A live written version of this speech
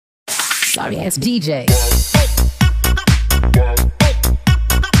sorry ass DJ.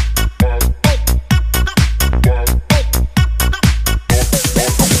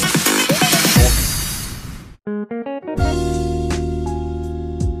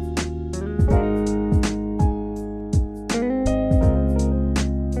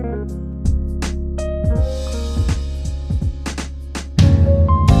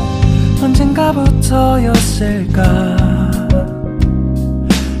 언젠가부터였을까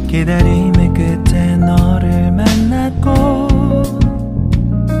기다림의 끝에 너를 만났고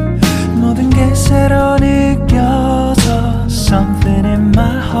모든 게 새로 느껴져 Something in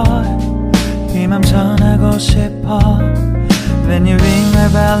my heart 이 맘 전하고 싶어 When you ring my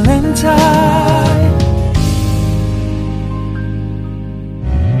valentine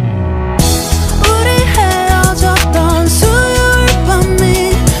우리 헤어졌던 수요일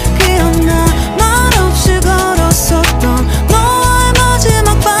밤이 기억나 말없이 걸었었던 너와의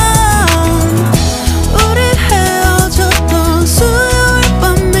마지막 밤 우리 헤어졌던 수요일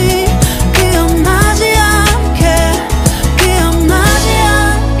밤이 기억나지 않게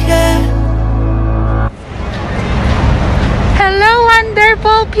Hello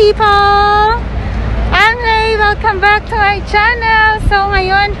wonderful people! I'm Lay. Welcome back to my channel. So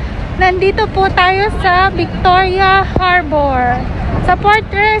ngayon, nandito po tayo sa Victoria Harbour. Sa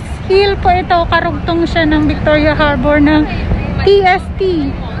Fortress Hill po ito, karugtong siya ng Victoria Harbour ng TST.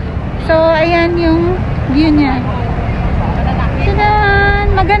 So ayan yung view niya.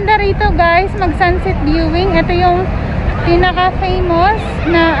 Tignan! Maganda rito guys, mag sunset viewing. Ito yung pinaka famous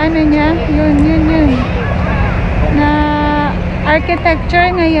na ano niya, yun na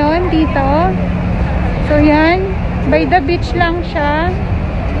architecture ngayon dito. So yan, by the beach lang siya.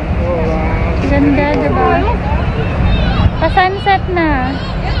 Ganda, diba? Pa-sunset na.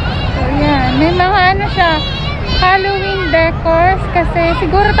 So yan, may mga ano siya, Halloween decors kasi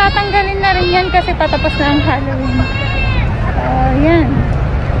siguro tatanggalin na rin yan kasi patapos na ang Halloween. So yan.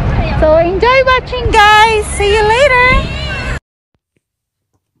 So enjoy watching guys. See you later.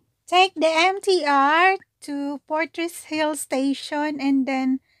 Take the MTR to Fortress Hill Station and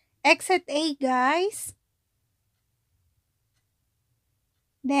then exit A guys.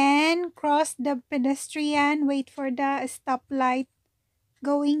 Then cross the pedestrian, wait for the stoplight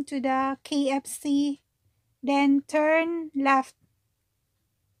going to the KFC, then turn left.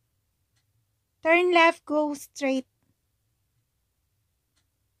 Turn left, go straight.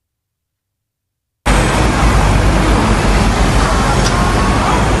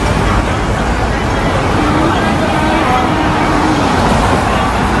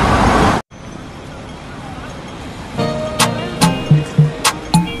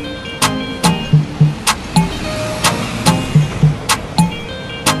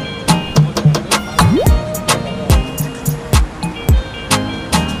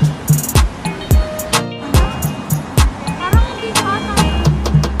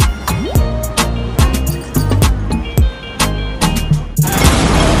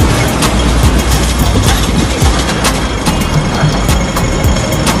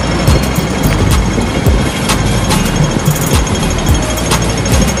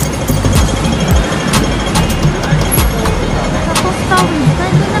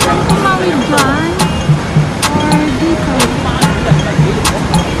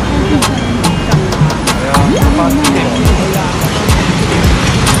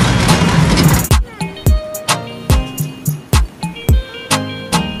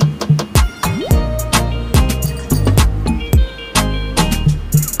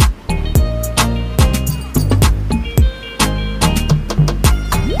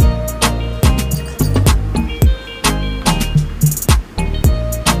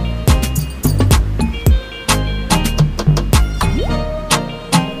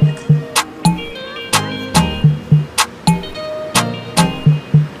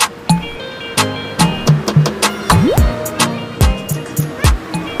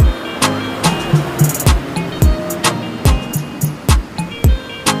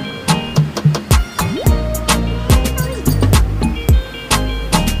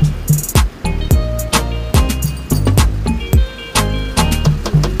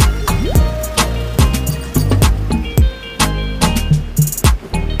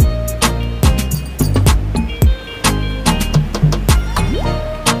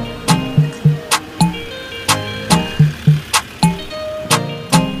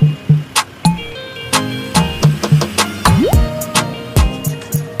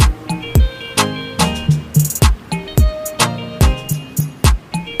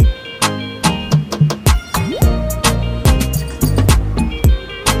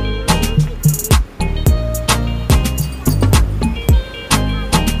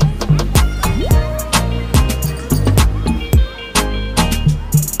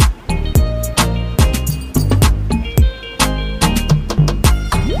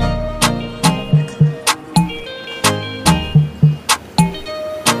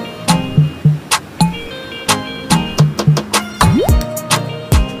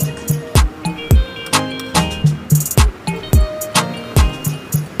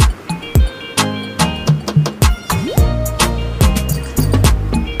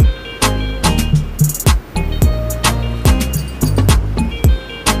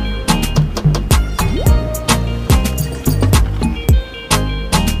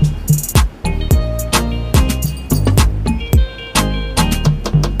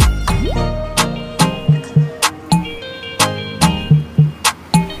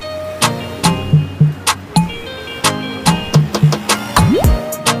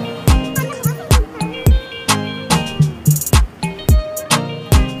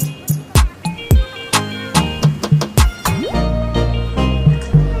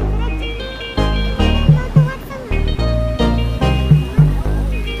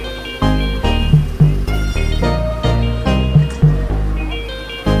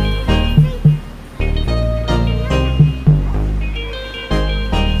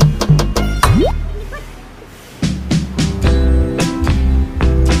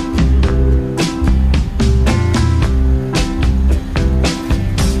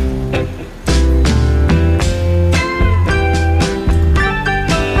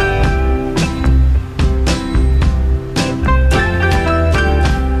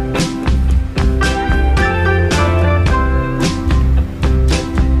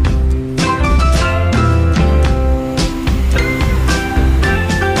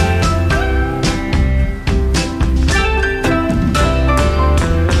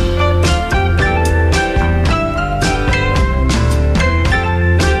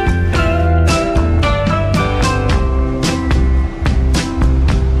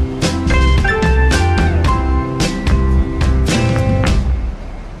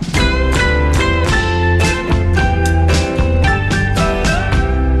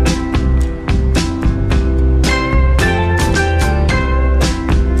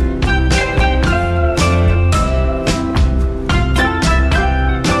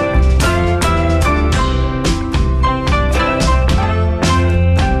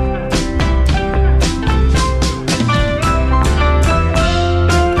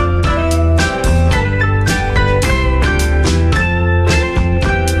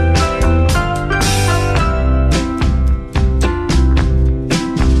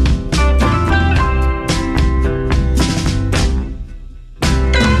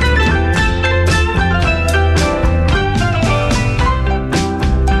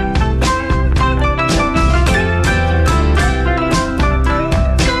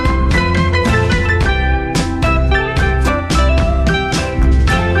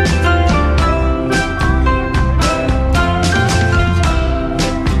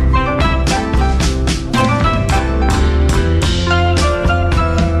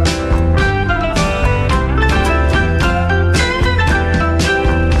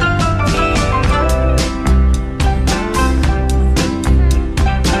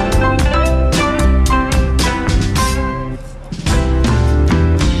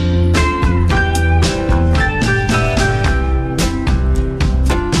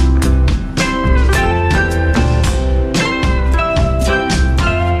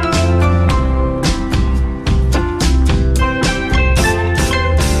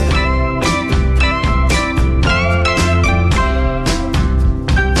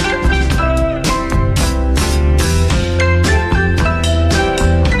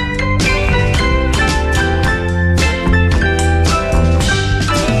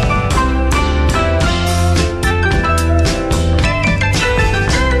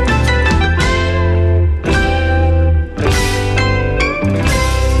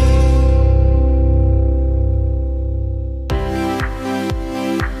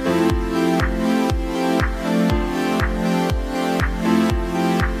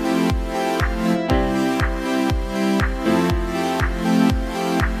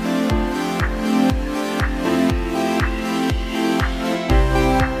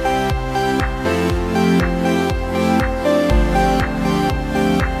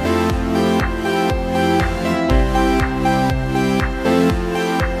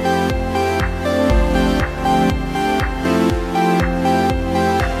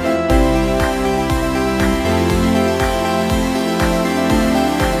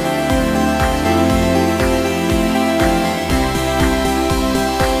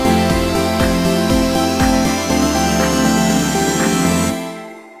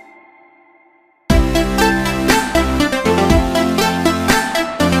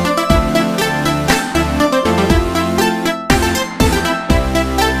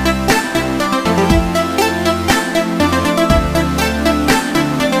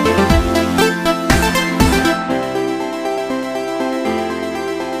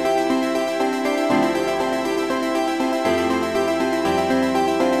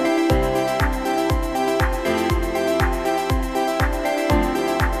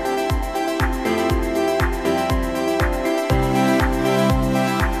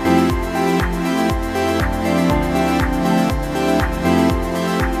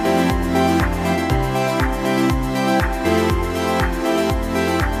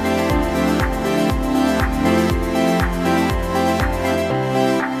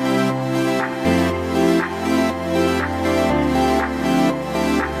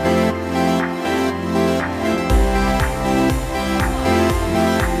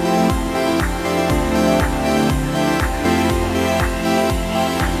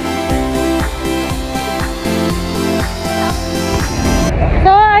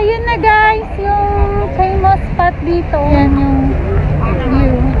 dito. Yan yung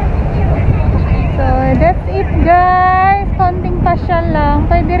view. So, that's it guys. Konting pasyal lang.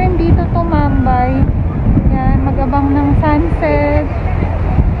 Pwede rin dito tumambay. Yan, magabang ng sunset.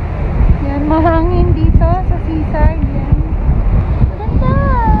 Yan, mahangin dito sa seaside. Yan. Ganda!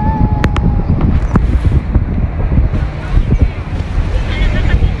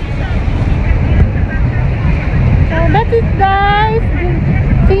 So, that's it guys.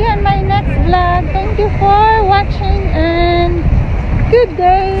 See you in my next vlog. Thank you for watching and good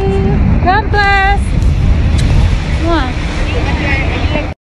day. God bless. Mwah.